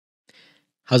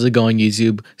How's it going,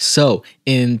 YouTube? So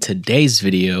in today's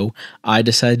video, I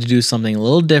decided to do something a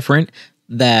little different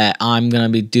that I'm going to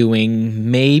be doing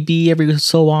maybe every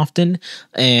so often.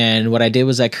 And what I did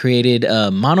was I created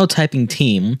a monotyping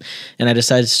team, and I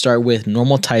decided to start with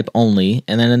normal type only.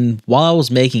 And then while I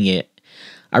was making it,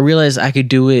 I realized I could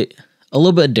do it a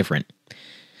little bit different.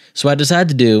 So what I decided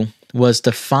to do was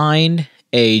to find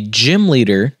a gym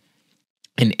leader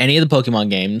in any of the Pokemon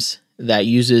games that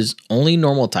uses only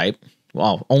normal type.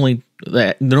 Well, only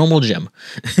the normal gym.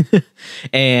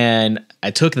 And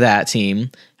I took that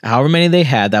team, however many they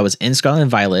had, that was in Scarlet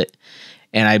and Violet,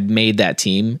 and I made that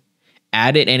team,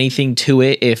 added anything to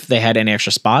it if they had any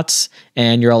extra spots,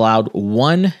 and you're allowed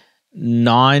one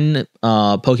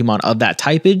non-Pokemon of that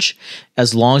typage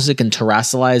as long as it can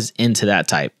terastallize into that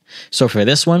type. So for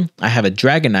this one, I have a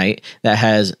Dragonite that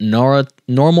has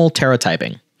normal Terra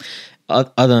typing.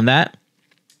 Other than that,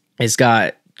 it's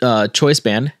got Choice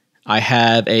Band. I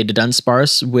have a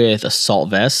Dunsparce with Assault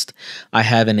Vest. I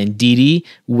have an Indeedee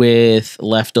with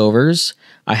Leftovers.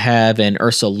 I have an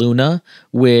Ursaluna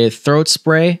with Throat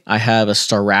Spray. I have a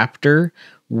Staraptor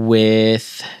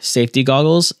with Safety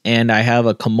Goggles. And I have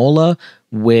a Kamola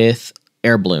with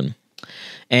Air Balloon.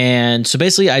 And so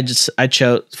basically I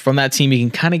chose from that team. You can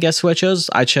kind of guess who I chose.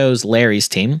 I chose Larry's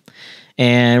team.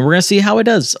 And we're going to see how it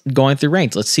does going through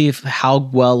ranked. Let's see how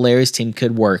well Larry's team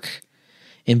could work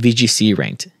in VGC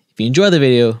ranked. If you enjoy the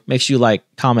video, make sure you like,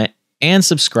 comment, and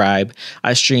subscribe.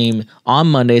 I stream on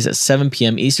Mondays at 7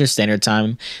 p.m. Eastern Standard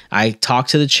Time. I talk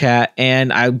to the chat,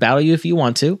 and I battle you if you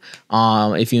want to.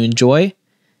 If you enjoy,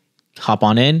 hop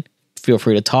on in. Feel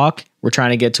free to talk. We're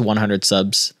trying to get to 100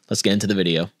 subs. Let's get into the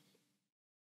video.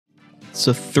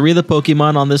 So 3 of the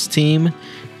Pokemon on this team,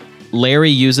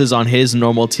 Larry uses on his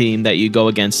normal team that you go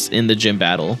against in the gym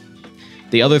battle.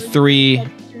 The other 3...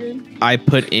 I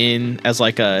put in as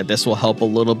like a this will help a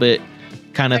little bit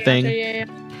kind of thing. Yeah.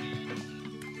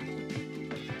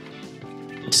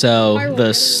 So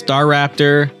the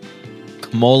Staraptor,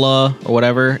 Kamola or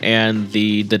whatever, and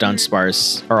the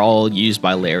Dunsparce are all used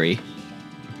by Larry.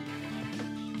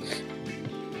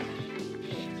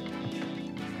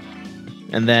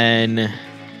 And then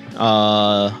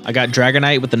I got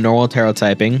Dragonite with the normal Terra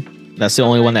typing. That's the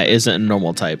only one that isn't a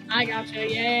normal type. I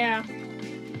gotcha, yeah.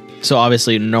 So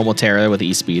obviously normal Terra with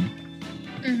E-Speed.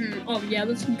 Oh yeah,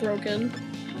 that's broken.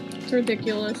 It's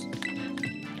ridiculous.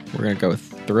 We're gonna go with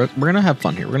Throat. We're gonna have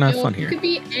fun here. We're gonna have fun here. You could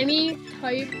be any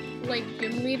type, like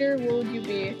gym leader. What would you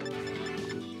be?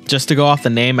 Just to go off the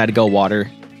name, I'd go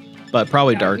Water, but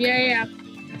probably Dark. Yeah.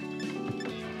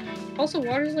 Also,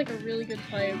 Water's like a really good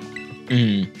type.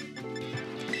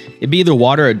 It'd be either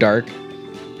Water or Dark.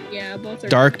 Yeah, both are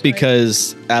Dark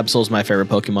because Absol's my favorite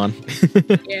Pokemon.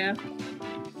 Yeah.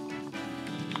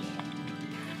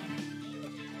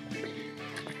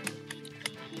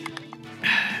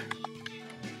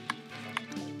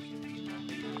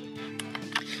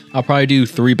 I'll probably do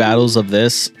 3 battles of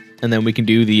this, and then we can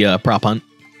do the prop hunt.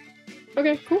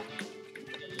 Okay, cool.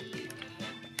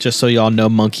 Just so y'all know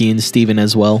Monkey and Steven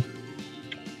as well.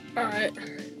 Alright.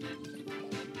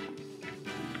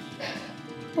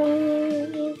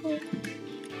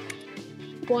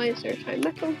 Why is there a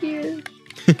Chimecho here?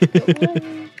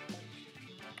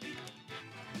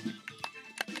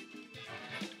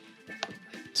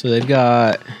 So they've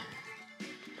got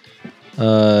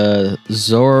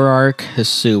Zoroark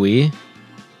Hisui,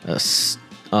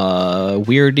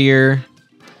 Weirdeer,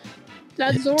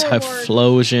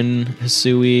 Typhlosion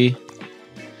Hisui,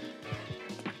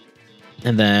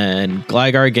 and then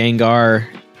Gligar, Gengar,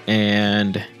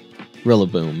 and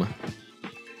Rillaboom.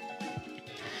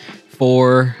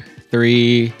 4,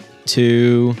 3,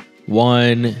 2,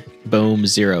 1, boom,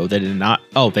 0. They did not.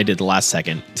 Oh, they did the last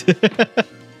second.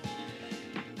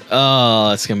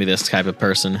 Oh, it's gonna be this type of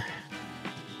person.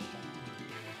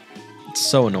 It's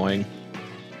so annoying.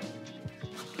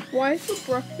 Why is the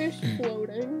Brookfish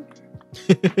floating?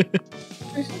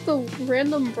 There's just a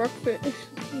random Brookfish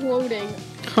floating.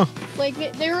 Huh. Like,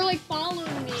 they were like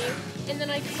following me, and then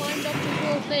I climbed up this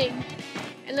little thing,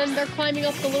 and then they're climbing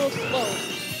up the little slope.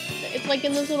 It's like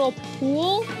in this little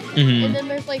pool, and then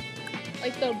there's like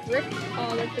the brick,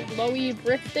 like the glowy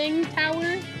brick thing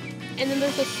tower, and then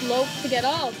there's a slope to get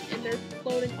up, and they're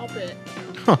floating up it.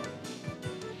 Huh.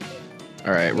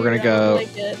 All right, we're gonna go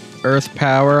Earth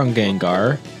Power on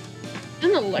Gengar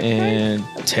and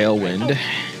Tailwind.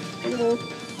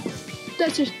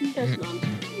 That's nonsense.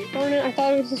 Darn it! I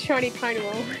thought it was a shiny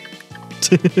Tynamo.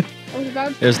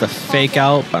 There's the Fake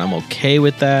Out, but I'm okay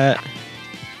with that.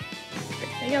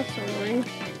 Fake Out's so annoying.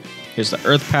 Here's the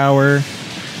Earth Power.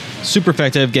 Super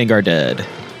effective, Gengar dead.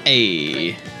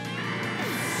 Hey.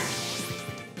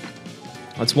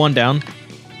 That's 1 down.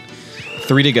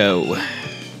 3 to go.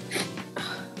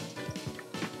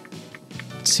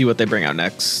 Let's see what they bring out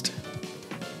next.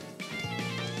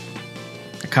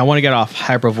 I kind of want to get off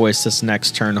Hyper Voice this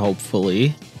next turn,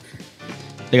 hopefully.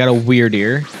 They got a Weird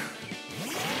Ear.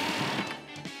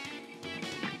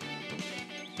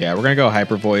 Yeah, we're going to go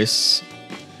Hyper Voice.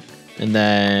 And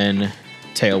then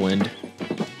Tailwind.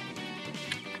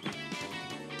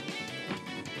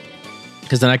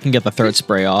 Because then I can get the Throat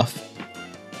Spray off.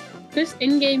 This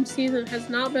in-game season has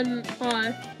not been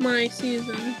my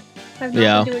season. I've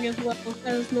not been doing as well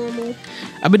as normal.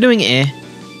 I've been doing eh.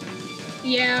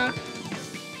 Yeah.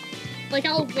 Like,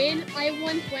 I'll win. I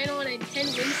once went on a 10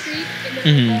 win streak, and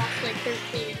then I lost, like,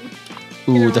 13.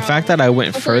 Ooh, the fact that I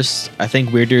went first, I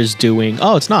think Weird Ear's doing...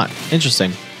 Oh, it's not.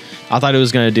 Interesting. I thought it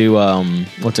was going to do,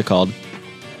 what's it called?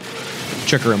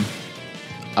 Trick Room.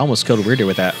 I almost killed a Weird Ear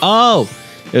with that. Oh!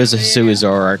 It was a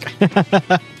Zoroark.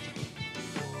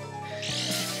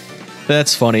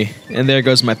 That's funny. And there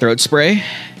goes my Throat Spray.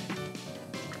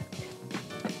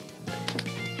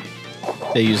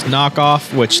 They use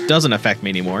Knockoff, which doesn't affect me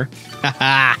anymore.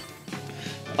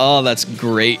 Oh, that's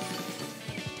great.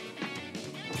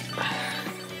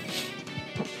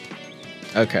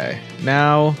 Okay,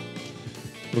 now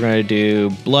we're going to do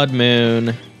Blood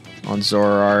Moon on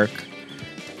Zoroark,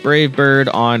 Brave Bird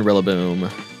on Rillaboom. I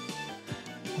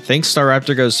think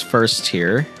Staraptor goes first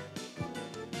here.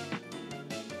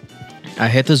 I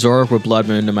hit the Zoroark with Blood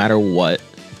Moon no matter what.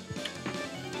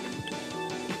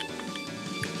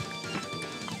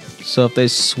 So if they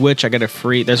switch, I get a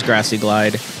free... There's Grassy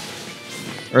Glide.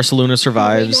 Ursaluna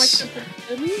survives.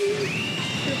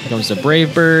 Here comes the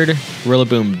Brave Bird.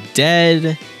 Rillaboom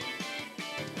dead.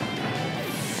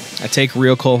 I take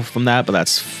Real Coal from that, but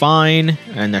that's fine.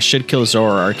 And I should kill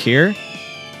Zoroark here.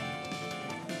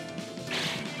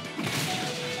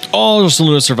 Oh,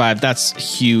 Ursaluna survived. That's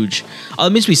huge. Oh,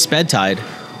 that means we sped tied.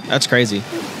 That's crazy.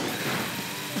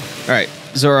 Alright,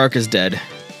 Zoroark is dead.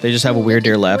 They just have a Weird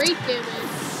Ear left.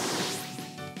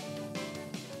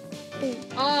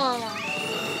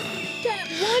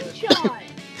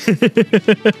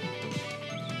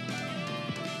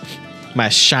 My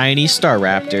shiny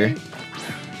Staraptor.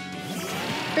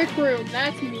 Trick Room,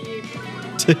 that's me.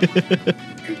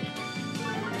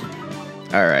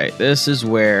 Alright, this is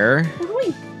where... What do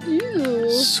I do?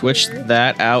 Switch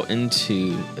that out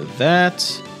into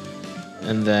that.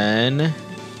 And then...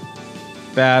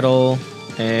 Battle.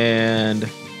 And...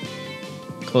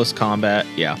 Close combat.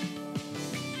 Yeah.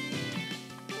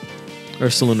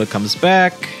 Ursaluna comes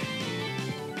back.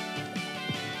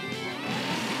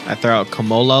 I throw out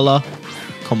Kamala.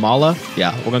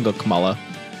 Yeah, we're gonna go Kamala.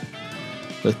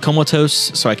 With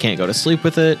Comatose, so I can't go to sleep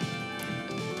with it.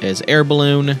 Is Air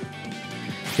Balloon.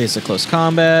 Here's the close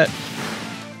combat.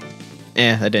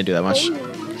 That didn't do that much.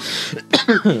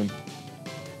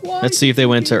 Let's see if they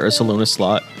went to Ursaluna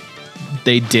slot.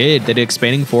 They did. They did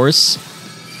Expanding Force.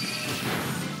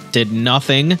 Did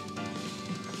nothing.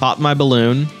 Popped my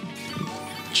balloon.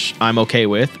 Which I'm okay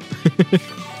with.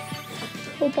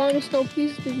 Bombastone,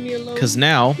 please leave me alone. Because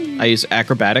now I use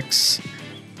Acrobatics.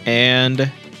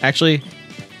 And actually,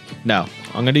 no.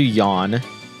 I'm going to do Yawn.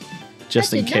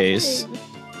 Just in case.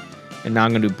 And now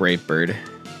I'm going to do Brave Bird.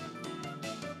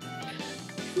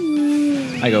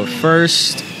 I go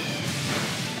first.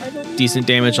 Decent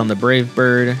damage on the Brave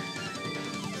Bird.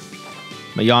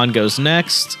 My Yawn goes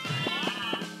next.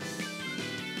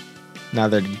 Now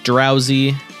they're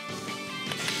drowsy.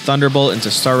 Thunderbolt into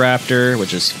Staraptor,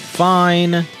 which is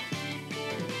fine. I'm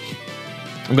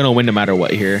going to win no matter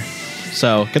what here.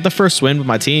 So, get the first win with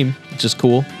my team, which is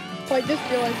cool. Oh, I just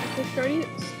realized it's shiny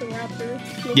Staraptor.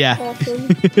 Yeah. Awesome.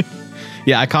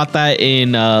 Yeah, I caught that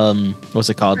in, what's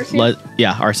it called?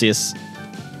 Yeah, Arceus.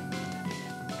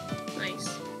 Nice.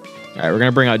 Alright, we're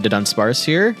going to bring out Dunsparce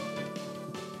here.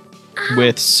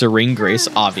 With Serene Grace,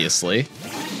 obviously.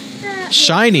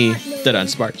 Shiny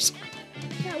Dunsparce.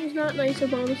 Not nice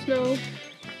about snow.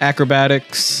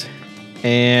 Acrobatics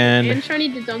and shiny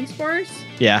Dunsparce.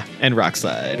 Yeah, and Rock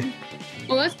Slide.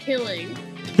 Oh, that's killing.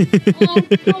 Oh,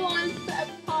 come on,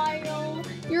 Sceptile.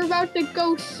 You're about to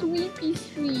go sweepy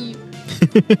sweep.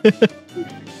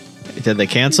 Did they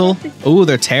cancel? Ooh,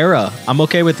 they're Terra. I'm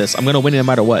okay with this. I'm gonna win no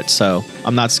matter what, so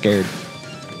I'm not scared.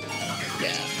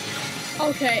 Yeah.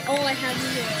 Okay, all I have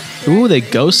is ooh, they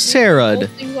Ghost Terra'd.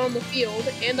 Things on the field,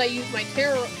 and I use my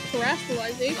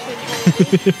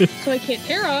Terastallization, so I can't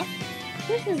Terra.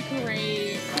 This is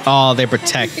great. Oh, they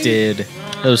protected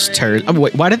those turds. Oh,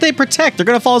 wait, why did they protect? They're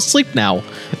gonna fall asleep now.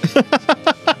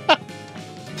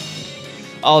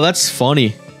 Oh, that's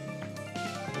funny.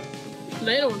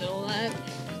 They don't know that.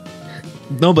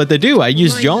 No, but they do. I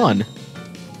used John.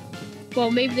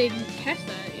 Well, maybe they didn't catch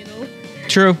that, you know?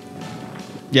 True.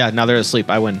 Yeah, now they're asleep.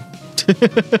 I win. What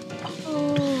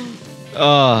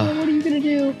are you gonna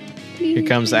do? Here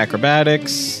comes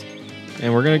acrobatics.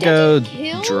 And we're gonna go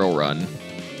drill run.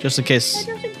 Just in case.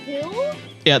 That doesn't kill?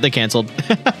 Yeah, they canceled.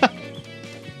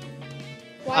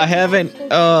 I haven't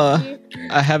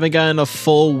gotten a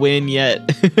full win yet.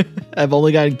 I've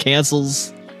only gotten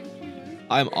cancels.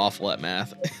 I'm awful at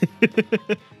math.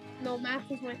 No, math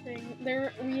is my thing.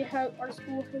 Our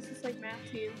school has this like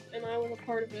math team, and I was a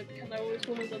part of it because I was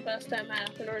one of the best at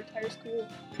math in our entire school.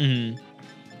 Mm-hmm.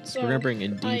 So we're gonna bring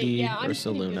in Didi or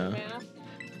Saluna.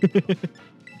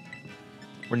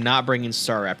 We're not bringing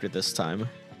Star Raptor this time.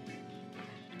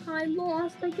 I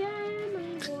lost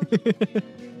again.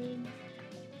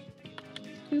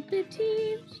 Stupid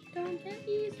teams don't get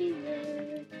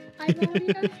easier. I've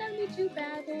already done 72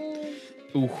 battles.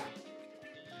 Ooh.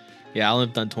 Yeah, I only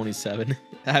have done 27.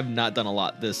 I have not done a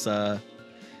lot this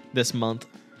month.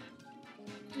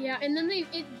 Yeah, and then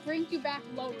it brings you back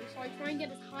lower, so I try and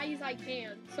get as high as I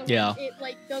can. So it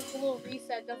like does the little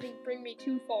reset, doesn't bring me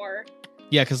too far.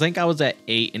 Yeah, because I think I was at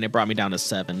 8 and it brought me down to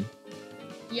 7.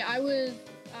 Yeah, I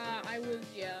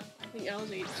think I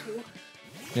was 8 too.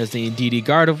 There's the DD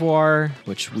Gardevoir,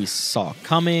 which we saw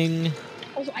coming.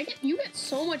 Also, you get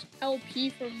so much LP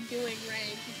from doing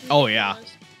rank. Oh yeah.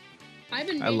 I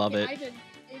love it. I've been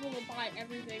able to buy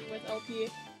everything with LP.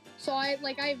 So I have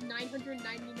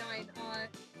 999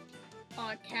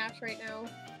 cash right now.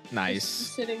 Nice.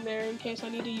 Just sitting there in case I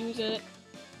need to use it.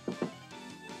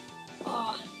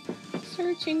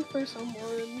 Searching for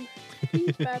someone.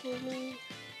 Please battle me.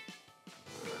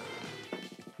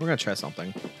 We're gonna try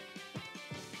something.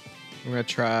 We're gonna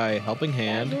try Helping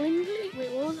Hand.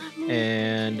 Wait, what was that move?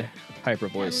 And Hyper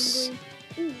Voice.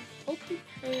 Helping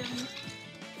Hand.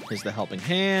 Here's the Helping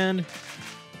Hand.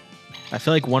 I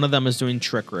feel like one of them is doing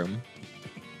Trick Room.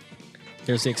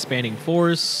 There's the Expanding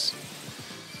Force.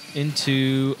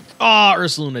 Into... Oh,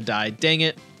 Ursaluna died. Dang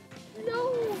it.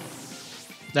 No.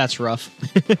 That's rough.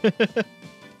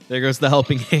 There goes the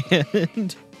Helping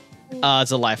Hand.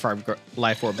 It's a Life Orb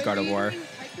Gardevoir.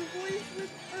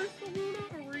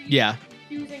 Yeah.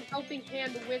 Using Helping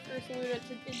Hand with Ursaluna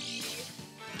to Didi.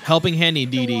 Helping Hand and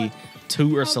Didi to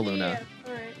Ursaluna. Okay, yeah.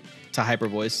 Alright. To Hyper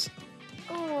Voice.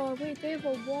 Oh, wait, they have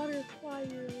a water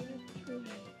fire. Okay.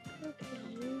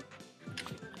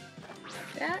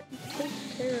 That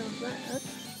takes care of that.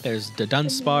 There's the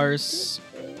Dunsparce.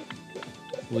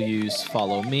 We'll use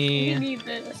Follow Me. We need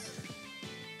this.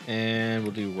 And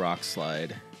we'll do Rock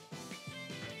Slide.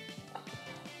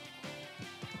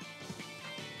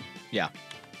 Yeah.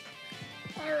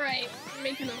 Alright, I'm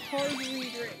making a hard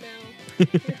read right now.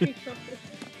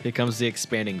 Here comes the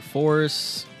Expanding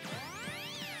Force.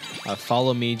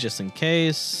 Follow Me just in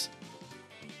case.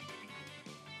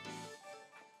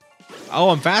 Oh,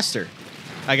 I'm faster.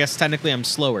 I guess technically I'm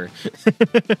slower.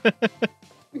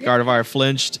 Gardevoir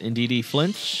flinched and DD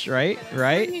flinch, right? Yeah,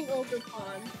 right? bringing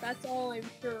Ogerpon. That's all I'm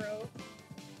sure of.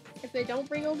 If they don't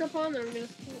bring Ogerpon, then I'm gonna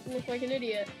look like an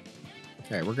idiot.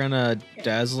 All right, we're gonna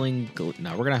Dazzling.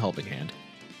 No, we're gonna Helping Hand.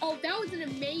 Oh, that was an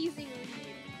amazing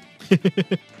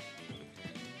lead.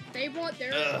 They brought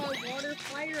their water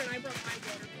fire, and I brought my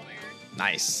water fire.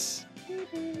 Nice.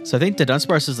 So I think the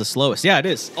Dunsparce is the slowest. Yeah, it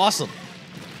is. Awesome.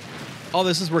 Oh,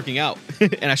 this is working out.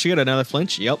 And I should get another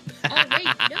flinch. Yep. Oh, wait,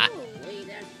 no. Wait,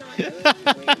 that's not good.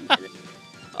 Wait a minute.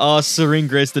 Oh, Serene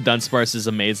Grace the Dunsparce is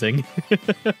amazing.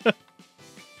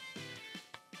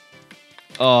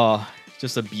 Oh,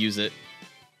 just abuse it.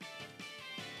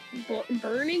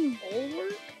 Burning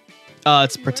Bulwark?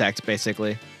 It's Protect,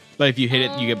 basically. But if you hit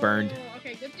it, you get burned.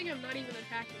 Okay, good thing I'm not even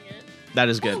attacking it. That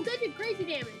is good. Oh, that did crazy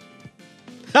damage.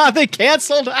 Ah, they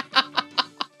canceled!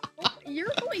 You're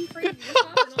going crazy. You're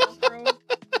popping off, bro.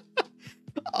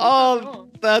 Oh,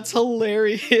 that's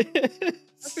hilarious.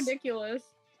 That's ridiculous.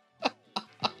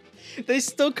 They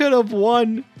still could have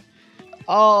won.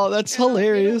 Oh, that's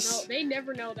hilarious. They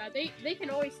never know that. They can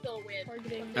always still win.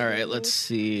 All right, let's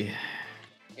see.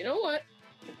 You know what?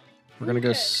 We're going to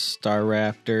go Star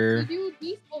Raptor. Dude,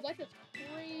 that's a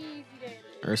crazy damage.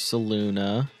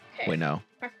 Ursaluna. Okay. Wait, no.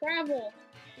 Travel.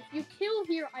 If you kill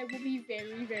here, I will be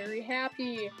very, very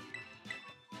happy.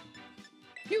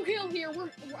 You kill here, I'm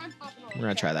popping off. We're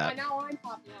going to try that. Now I'm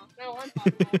popping off.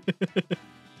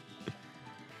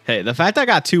 Hey, the fact I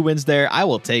got 2 wins there, I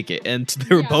will take it. And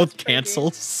they were both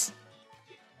cancels.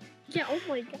 Yeah, oh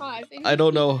my god. I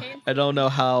don't know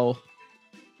how.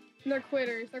 They're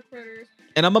quitters.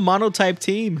 And I'm a mono-type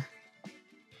team.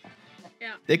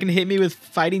 Yeah. They can hit me with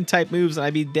fighting type moves and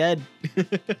I'd be dead.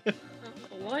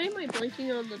 Why am I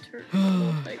blanking on the turn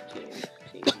type team?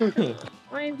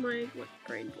 Why is my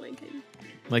brain blinking?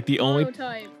 Like the only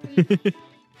Monotype.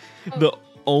 the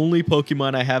only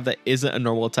Pokemon I have that isn't a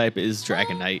normal type is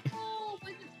Dragonite. Oh, but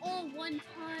it's all one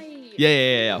type.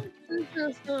 Yeah. That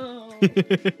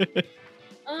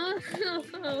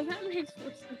makes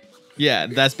more sense. Yeah,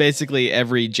 that's basically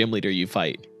every gym leader you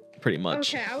fight, pretty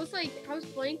much. Okay, I was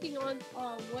blanking on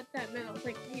what that meant. I was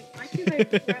like, wait, why can't I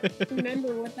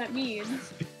remember what that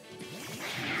means?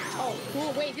 Oh,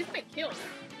 cool. Wait, this might kill.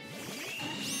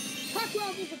 Crocodile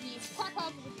with a beast.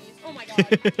 Crocodile with a beast. Oh my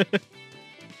god.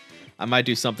 I might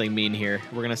do something mean here.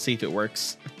 We're gonna see if it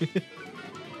works.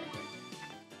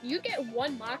 You get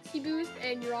one Moxie boost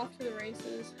and you're off to the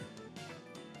races.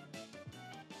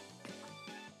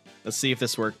 Let's see if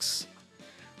this works.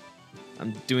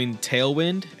 I'm doing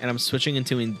Tailwind and I'm switching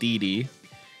into Indeedee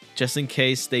just in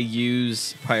case they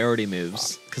use priority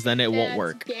moves, because then it won't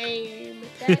work. Game.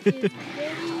 That is game.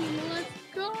 Let's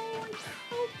go.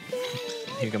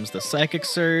 Here comes the Psychic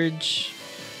Surge.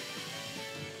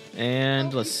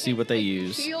 And let's see what they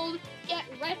use. Shield. Get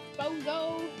wrecked,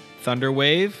 bozo. Thunder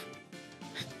Wave.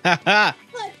 Haha.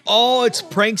 Oh, it's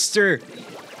Prankster.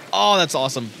 Oh, that's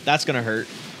awesome. That's gonna hurt.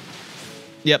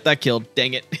 Yep, that killed.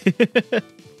 Dang it.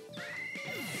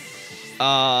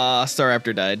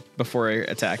 Staraptor died before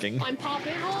attacking. I'm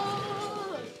popping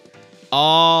on.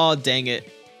 Oh, dang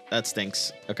it. That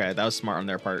stinks. Okay, that was smart on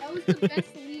their part. That was the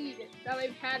best lead that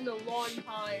I've had in a long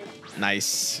time.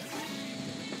 Nice.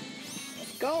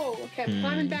 Let's go. Okay, I'm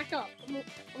climbing back up.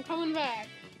 I'm coming back.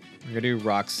 I'm gonna do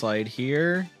Rock Slide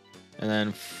here, and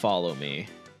then follow me.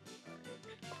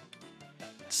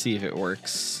 Let's see if it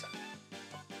works.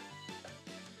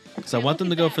 So I want them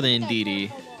to go for the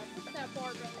Indeedee. Look at that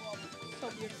bar go up. So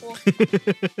beautiful.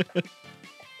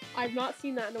 I've not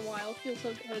seen that in a while. It feels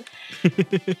so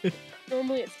good.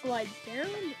 Normally it slides down,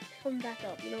 comes back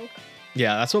up, you know?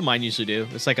 Yeah, that's what mine usually do.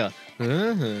 It's like a...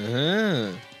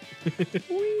 Whee!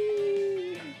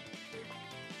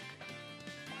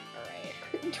 Alright.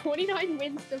 29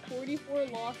 wins to 44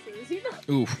 losses. You know?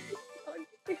 Oof.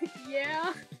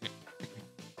 Yeah.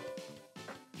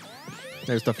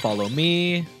 There's the follow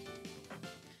me.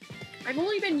 I've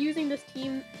only been using this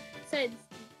team since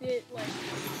the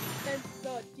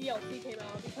DLC came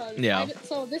out,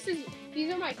 because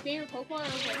these are my favorite Pokemon.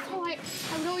 And I was like, oh,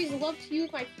 I would always love to use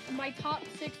my top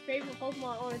 6 favorite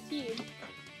Pokemon on a team,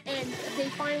 and they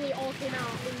finally all came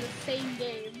out in the same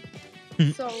game.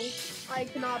 So I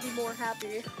cannot be more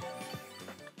happy.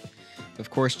 Of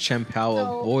course, Chien-Pao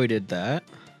avoided that.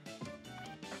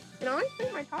 And honestly,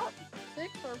 my top 6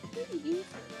 are pretty decent.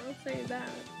 I would say that.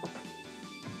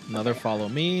 Another follow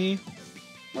me.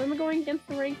 Why am I going against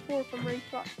the rank 4 from rank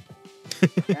 5?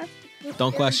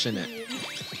 Don't question it.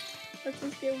 That's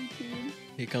a scary team.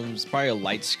 Here comes probably a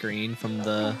light screen from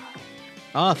the...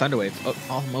 Ah, Thunder Wave. Oh,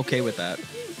 I'm okay with that.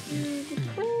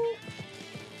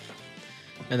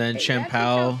 And then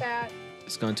Chien-Pao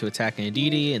is going to attack an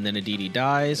Indeedee, and then Indeedee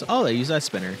dies. Oh, they use that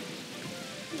spinner.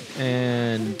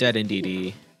 And dead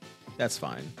Indeedee. That's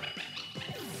fine.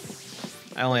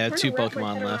 I only have 2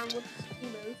 Pokemon left.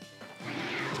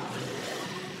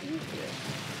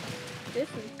 This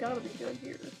has gotta be good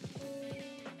here.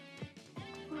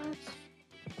 What?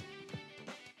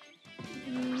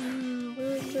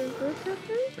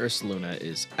 Ursaluna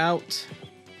is out.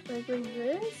 Can I bring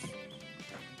this?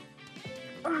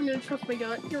 Oh, I'm gonna trust my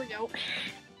gut. Here we go.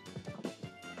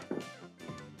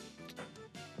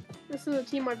 This is a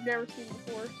team I've never seen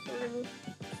before, so we're gonna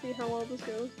see how well this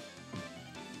goes.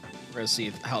 We're gonna see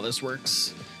how this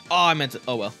works. Oh, I meant to...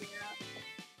 Oh, well.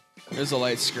 There's a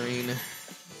light screen.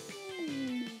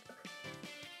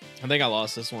 I think I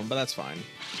lost this one, but that's fine.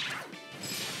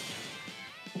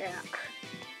 Yeah.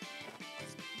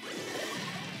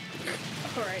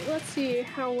 Alright, let's see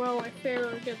how well I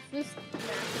fare against this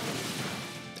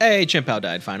matchup. Hey, Chien-Pao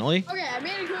died finally. Okay, I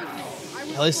made a good call.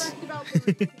 I was correct about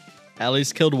the... At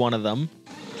least killed one of them.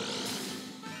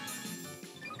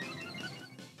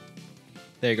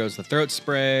 There goes the throat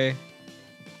spray.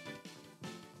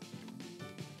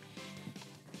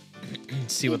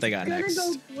 Let's see what they got next.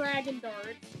 I'm gonna go Dragon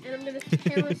Dart, and I'm gonna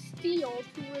Terra Steel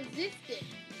to resist it.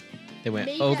 They went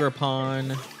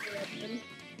Ogerpon.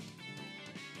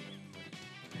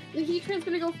 The Heatran's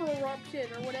gonna go for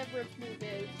Eruption, or whatever its move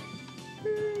is.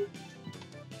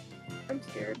 I'm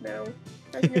scared now.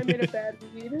 I think I made a bad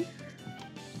read.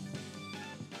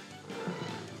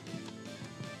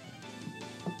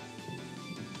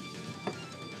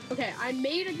 Okay, I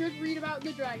made a good read about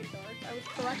the Dragon Dart. I was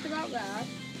correct about that.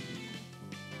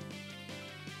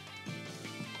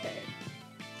 Okay.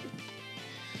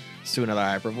 Let's do another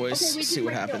Hyper Voice. See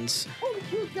what happens. Oh,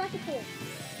 it's Dragon Pole.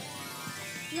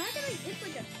 Dragonite is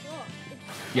like a truck. It's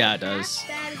Yeah, it does.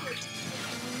 That is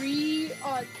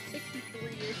like 63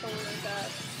 or something like that.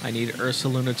 I need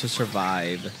Ursaluna to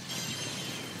survive.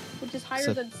 Which is higher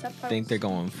So than Sceptile's. I think they're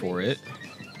going for it.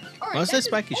 Alright, What's that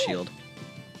spiky shield?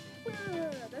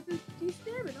 That's a D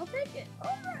stamina. I'll take it.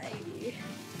 Alright.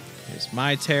 Here's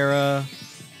my Terra.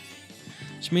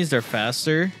 Which means they're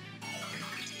faster.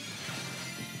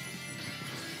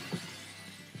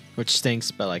 Which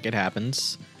stinks, but like it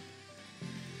happens.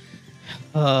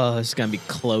 Oh, it's gonna be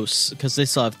close because they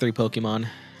still have 3 Pokemon.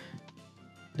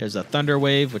 There's a Thunder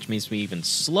Wave, which makes me even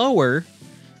slower.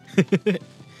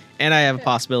 And I have a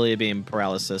possibility of being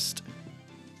paralysis.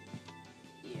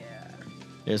 Yeah.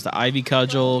 There's the Ivy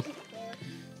Cudgel.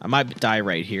 I might die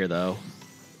right here, though.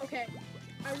 Okay.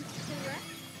 I was correct.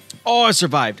 Oh, I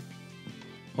survived.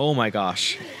 Oh my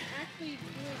gosh. Actually,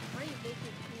 I am making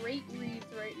great reads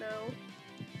right now.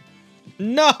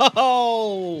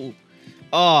 No!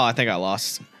 Oh, I think I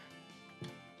lost.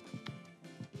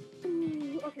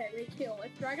 Ooh, okay, they kill.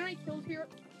 If Dragonite kills here,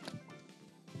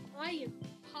 I am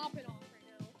popping off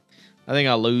right now. I think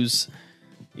I'll lose.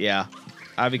 Yeah.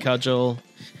 Ivy Cudgel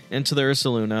into the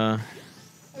Ursaluna.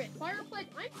 Okay, Fire Pledge,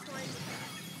 I'm fine with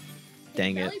that.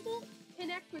 Dang it. Belly Bolt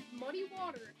connect with Muddy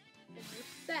Water, and you're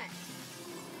set.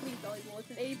 Please, Belly Bolt,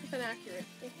 it's an 80% accurate.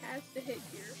 It has to hit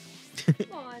here.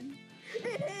 Come on.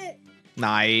 It hit!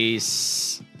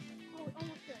 Nice. Oh,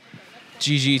 almost good.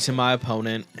 Okay, GG to my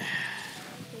opponent.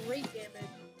 great damage.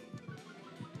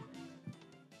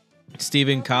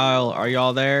 Steven, Kyle, are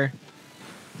y'all there?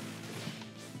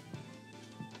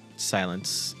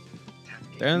 Silence.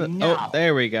 They're in the, No. Oh,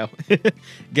 there we go.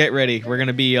 Get ready. We're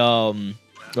gonna be what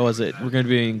was it? We're gonna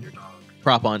be doing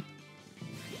prop hunt. Okay,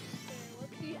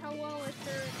 let's see how well I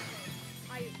fare.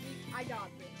 I got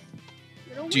this.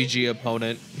 You know what? GG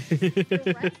opponent.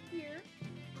 The rest here.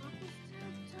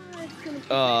 It's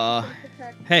gonna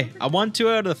protect, Hey, I won 2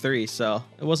 out of 3, so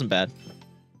it wasn't bad.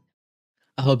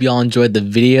 I hope y'all enjoyed the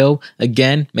video.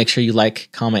 Again, make sure you like,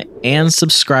 comment, and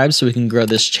subscribe so we can grow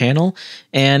this channel.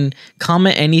 And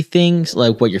comment anything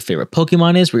like what your favorite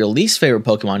Pokemon is, what your least favorite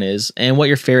Pokemon is, and what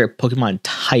your favorite Pokemon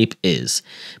type is.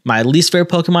 My least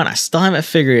favorite Pokemon, I still haven't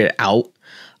figured it out.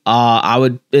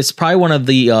 It's probably one of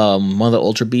the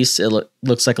Ultra Beasts. It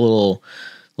looks like a little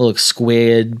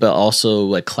squid, but also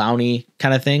like clowny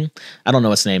kind of thing. I don't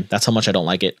know its name. That's how much I don't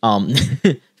like it.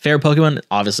 Favorite Pokemon,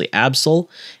 obviously Absol.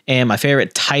 And my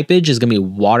favorite typage is going to be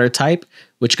Water type,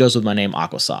 which goes with my name,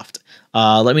 Aquasoft.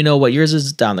 Let me know what yours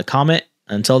is down in the comment.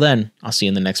 Until then, I'll see you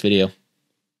in the next video.